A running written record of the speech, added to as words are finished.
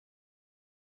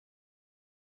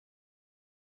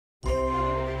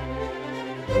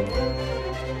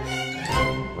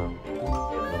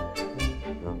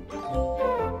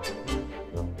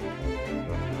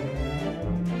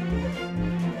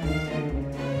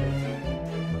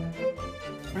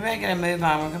We better get a move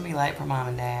on. We're going to be late for Mom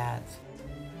and Dad's.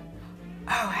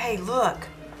 Oh, hey, look.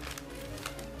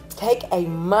 Take a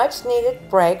much-needed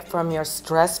break from your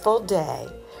stressful day.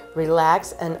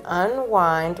 Relax and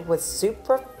unwind with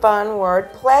super fun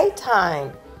word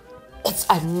playtime. It's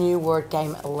a new word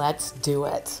game. Let's do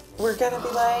it. We're going to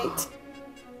be late.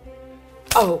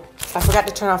 Oh, I forgot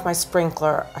to turn off my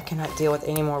sprinkler. I cannot deal with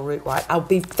any more root rot. I'll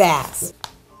be fast.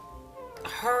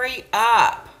 Hurry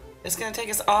up. It's going to take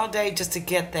us all day just to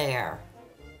get there.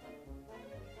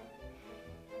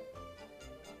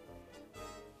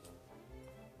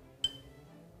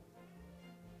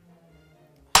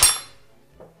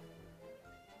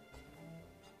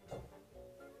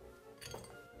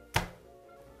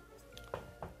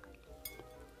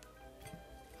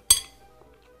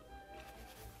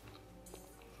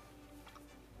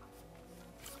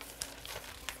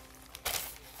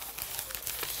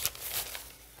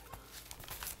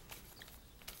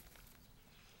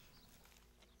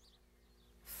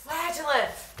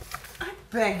 Flagellants. I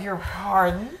beg your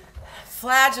pardon?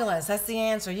 Flagellants, that's the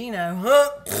answer, you know.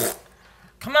 Huh?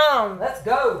 Come on, let's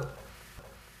go.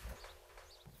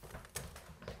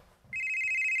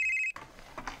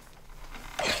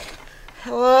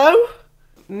 Hello?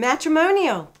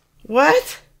 Matrimonial.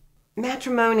 What?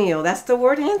 Matrimonial, that's the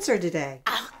word answer today.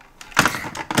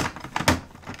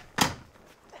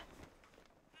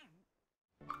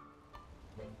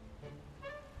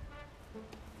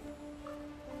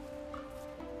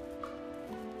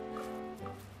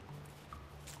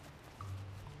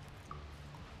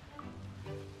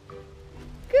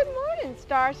 Good morning,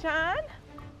 Starshine.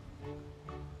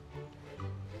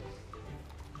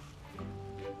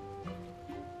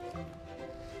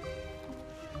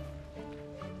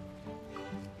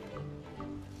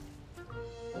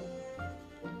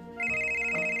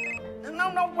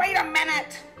 No, wait a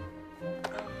minute.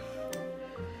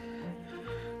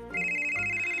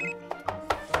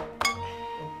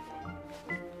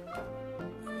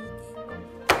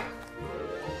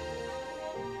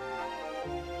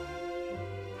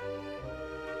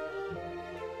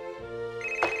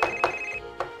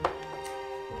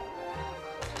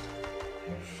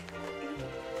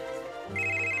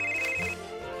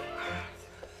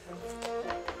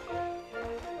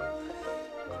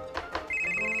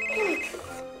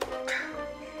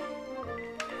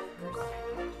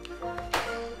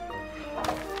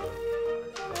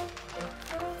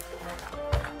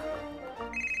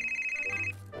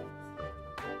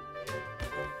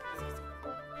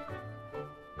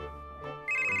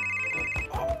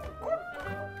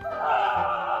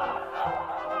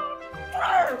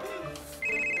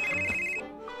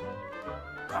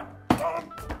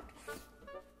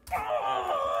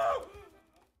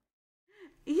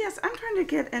 Yes, I'm trying to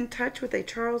get in touch with a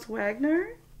Charles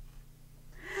Wagner.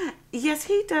 Yes,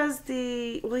 he does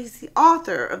he's the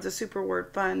author of the Super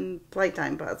Word Fun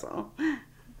Playtime Puzzle.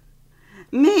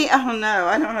 Me? Oh no,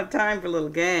 I don't have time for little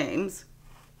games.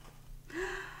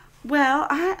 Well,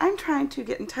 I'm trying to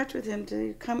get in touch with him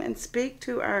to come and speak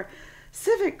to our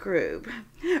civic group.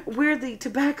 We're the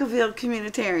Tobaccoville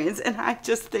Communitarians, and I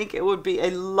just think it would be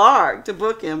a lark to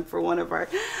book him for one of our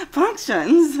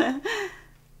functions.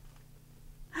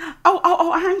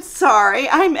 Oh, I'm sorry.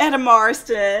 I'm Etta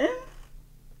Marston.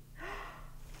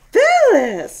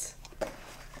 Phyllis!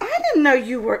 I didn't know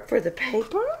you worked for the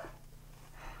paper.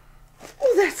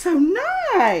 Oh, that's so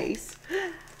nice.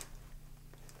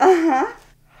 Uh-huh.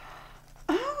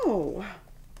 Oh,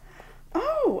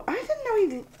 I didn't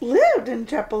know he lived in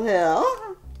Chapel Hill.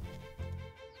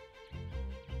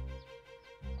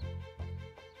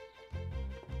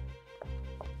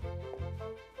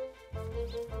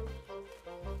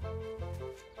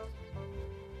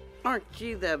 Aren't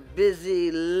you the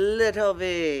busy little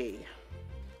bee?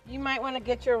 You might want to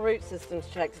get your root systems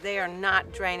checked. They are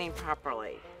not draining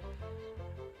properly.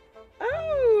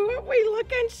 Oh, are we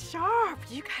looking sharp?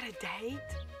 You got a date?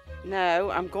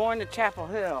 No, I'm going to Chapel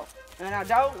Hill, and I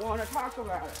don't want to talk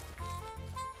about it.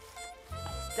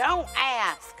 Don't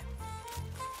ask.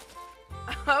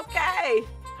 Okay.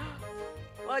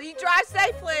 Well, you drive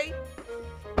safely.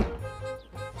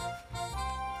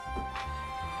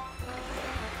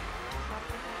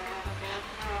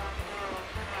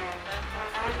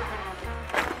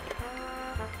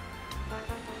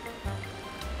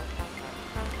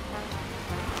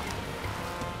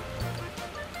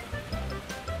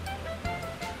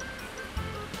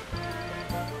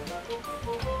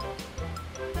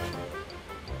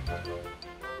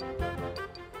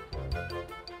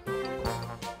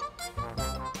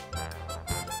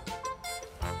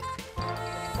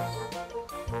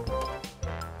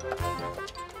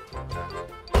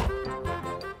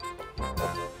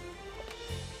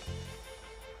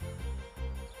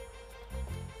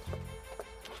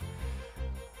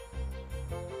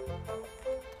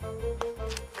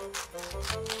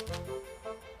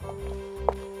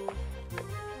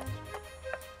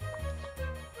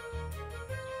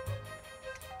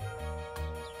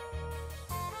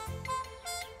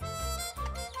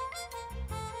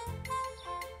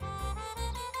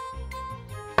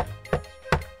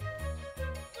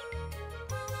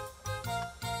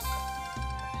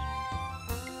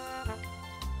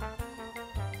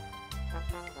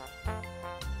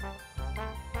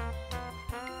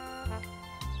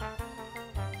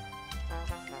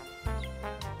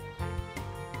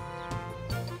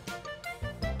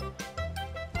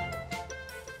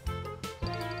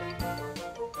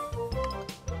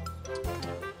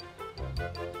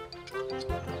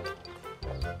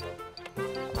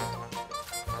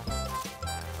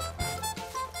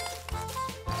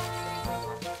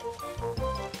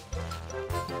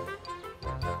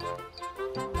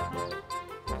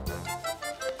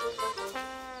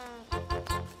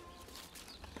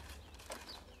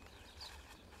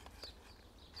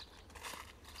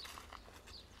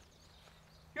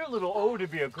 You're a little old to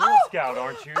be a Girl Scout,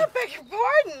 aren't you? I beg your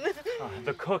pardon.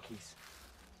 The cookies.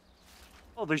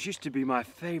 Oh, those used to be my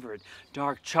favorite.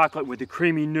 Dark chocolate with the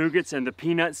creamy nougats and the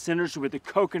peanut centers with the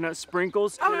coconut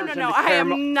sprinkles. Oh, no. I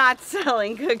am not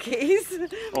selling cookies.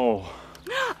 Oh.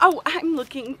 Oh, I'm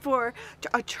looking for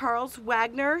Charles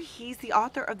Wagner. He's the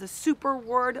author of the Super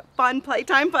Word Fun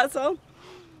Playtime Puzzle.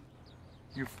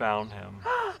 You found him.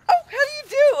 Oh, how do you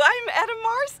do? I'm Etta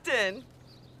Marston.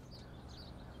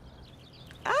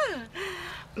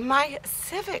 My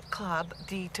civic club,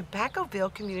 the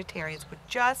Tobaccoville Communitarians, would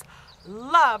just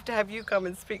love to have you come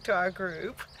and speak to our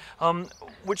group.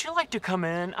 Would you like to come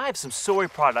in? I have some soy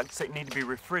products that need to be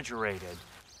refrigerated.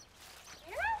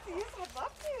 Yes, I'd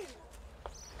love to.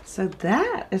 So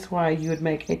that is why you would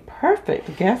make a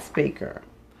perfect guest speaker.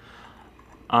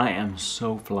 I am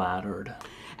so flattered.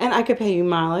 And I could pay you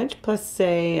mileage plus,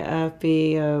 say, a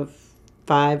fee of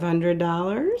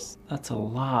 $500. That's a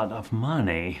lot of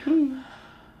money.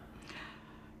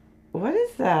 What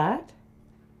is that?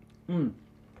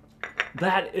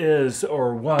 That is,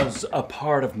 or was, a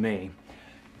part of me.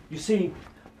 You see,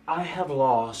 I have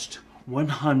lost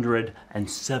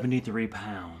 173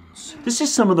 pounds. This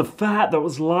is some of the fat that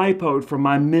was lipoed from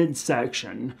my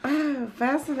midsection. Oh,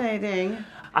 fascinating.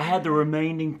 I had the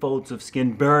remaining folds of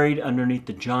skin buried underneath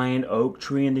the giant oak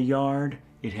tree in the yard.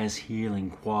 It has healing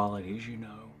qualities, you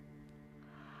know.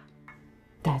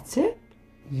 That's it?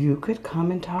 You could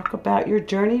come and talk about your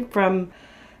journey from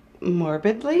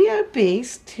morbidly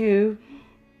obese to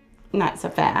not so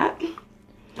fat.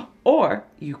 Or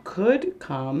you could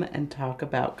come and talk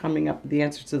about coming up with the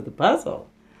answers to the puzzle.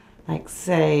 Like,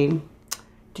 say,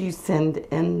 do you send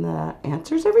in the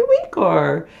answers every week?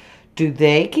 Or do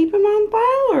they keep them on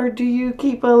file? Or do you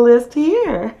keep a list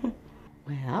here?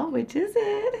 Well, which is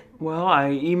it? Well, I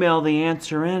email the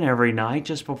answer in every night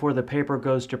just before the paper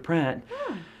goes to print.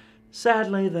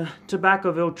 Sadly, the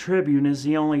Tobaccoville Tribune is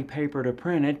the only paper to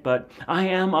print it, but I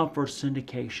am up for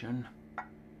syndication.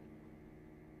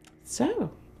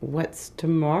 So, what's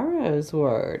tomorrow's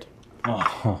word?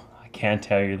 Oh, I can't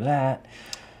tell you that.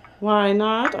 Why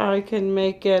not? I can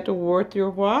make it worth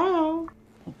your while.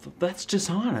 Well, that's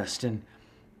dishonest, and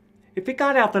if it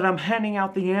got out that I'm handing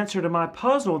out the answer to my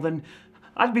puzzle, then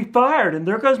I'd be fired, and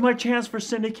there goes my chance for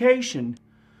syndication.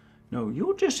 No,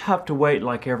 you'll just have to wait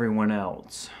like everyone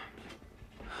else.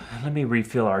 Let me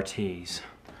refill our teas.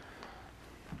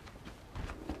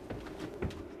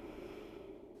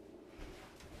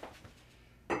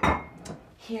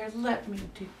 Here, let me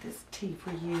do this tea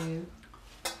for you.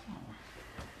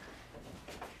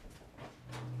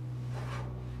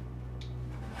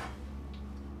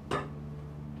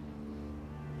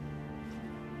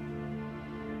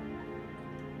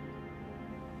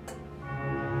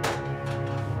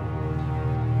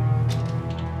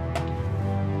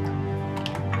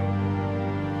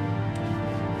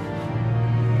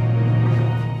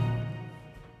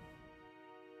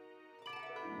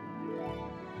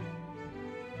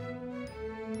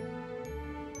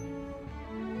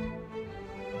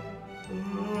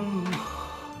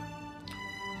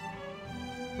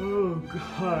 Oh,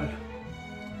 God.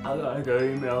 I gotta go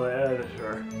email the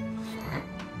editor.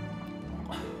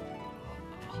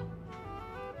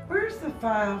 Where's the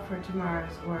file for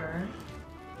tomorrow's word?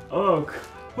 Oak,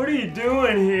 what are you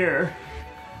doing here?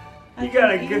 You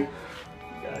gotta go. You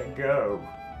gotta go.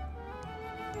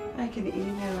 I can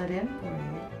email it in for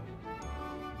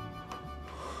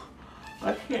you.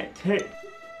 I can't take.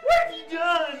 What have you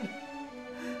done?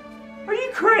 Are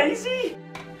you crazy?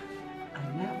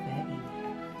 I'm not begging.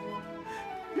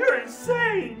 You're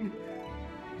insane.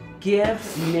 Give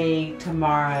me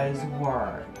tomorrow's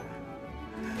word.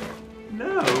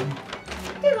 No.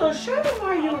 It'll show them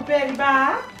why you were Betty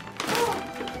Bob.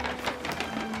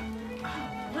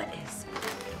 What is...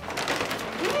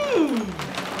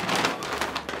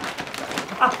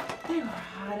 They were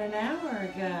hot an hour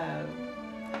ago.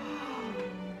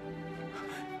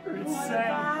 You're Want a insane.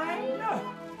 bite? No.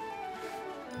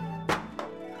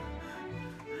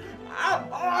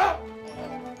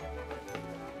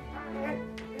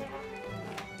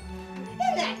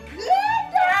 Isn't that good,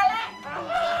 darling?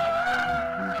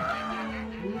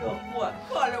 Look what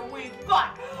color we got.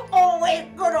 Oh, it's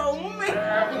good on me.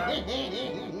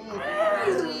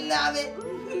 You love it.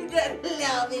 You just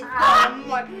love it so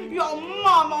much. Your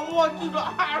mama wants you to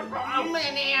have some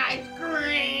mini ice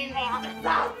cream.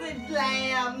 Sausage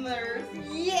slammers.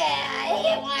 Yeah, he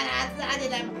went outside of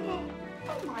them.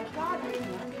 Oh my God, I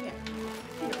love it.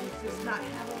 Let's just not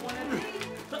have one of these.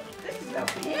 This is a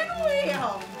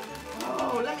pinwheel.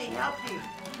 Oh, let me help you.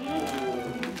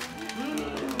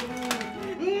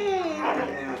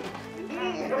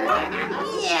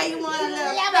 Yeah, you want a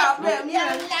little strawberry.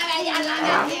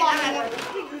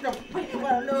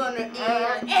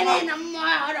 And in the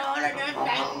mud all at the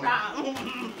same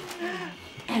time.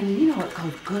 And you know what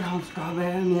goes good on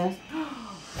strawberry mist?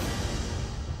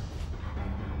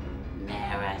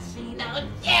 Maraschino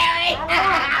cherry.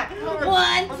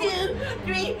 1, 2,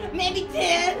 3, maybe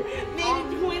 10,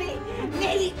 maybe 20,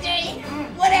 maybe 30,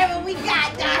 whatever we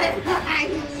got, darling.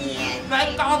 Yeah.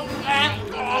 Let's go.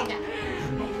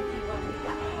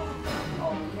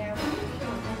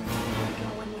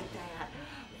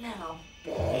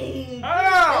 Baby, oh,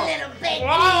 little baby.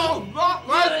 Wow,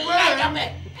 little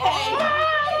bit. Hey,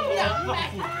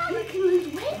 you can lose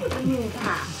weight with the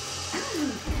meantime.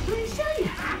 Let me show you.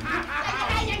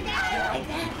 You like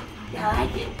that? You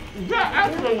like it? That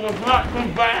actually was not too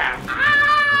bad.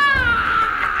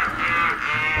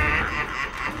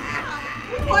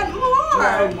 What more?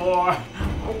 One more.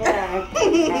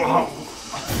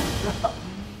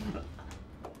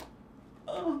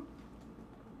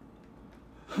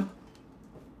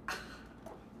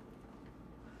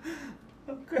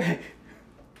 Okay.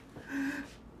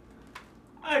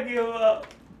 I give up.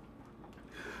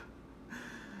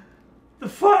 The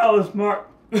file is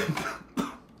marked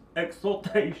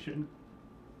exaltation.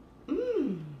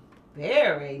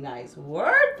 Very nice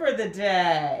word for the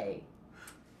day.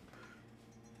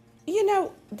 You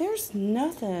know, there's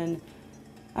nothing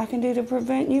I can do to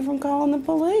prevent you from calling the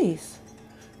police.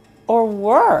 Or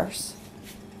worse,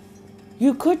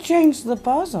 you could change the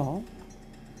puzzle.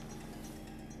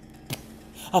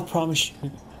 I promise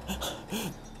you,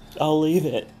 I'll leave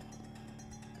it.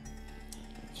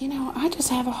 You know, I just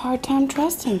have a hard time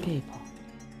trusting people.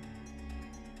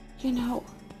 You know,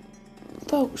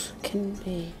 folks can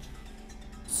be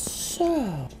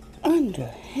so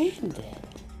underhanded.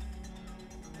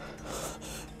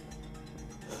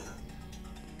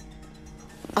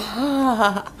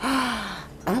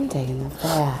 I'm taking the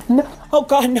fat. No, oh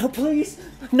God, no, please.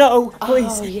 No,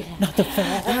 please. Oh, yeah. Not the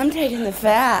fat. I'm taking the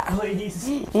fat. Please.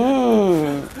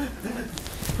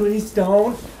 Please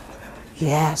don't.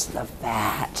 Yes, the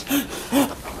fat.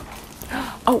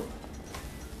 Oh,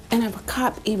 and if a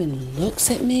cop even looks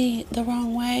at me the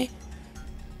wrong way,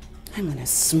 I'm gonna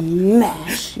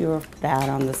smash your fat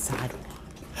on the sidewalk.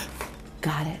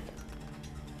 Got it?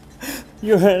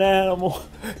 You're an animal.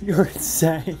 You're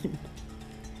insane.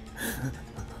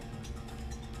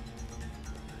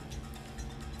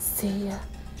 See ya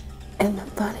in the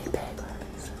funny papers.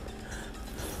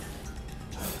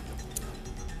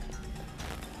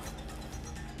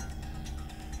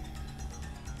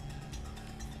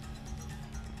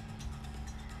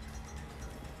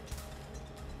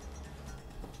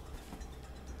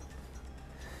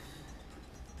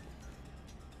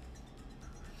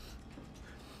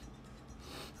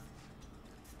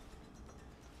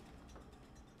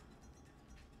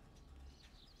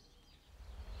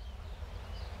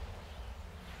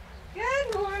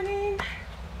 Good morning.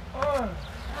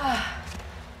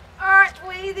 Aren't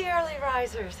we the early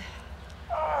risers?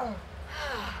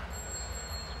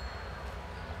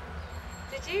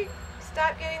 Did you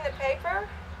stop getting the paper?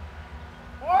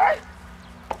 What?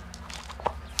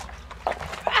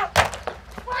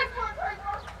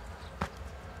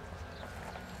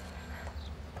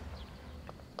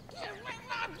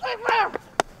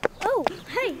 Oh,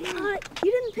 hey, you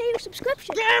didn't pay your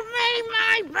subscription. Give me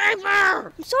my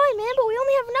paper! I'm sorry, man, but we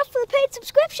only have enough for the paid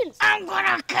subscriptions. I'm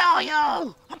gonna kill you!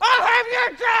 I'll have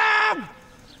your job!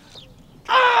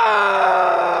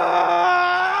 Ah!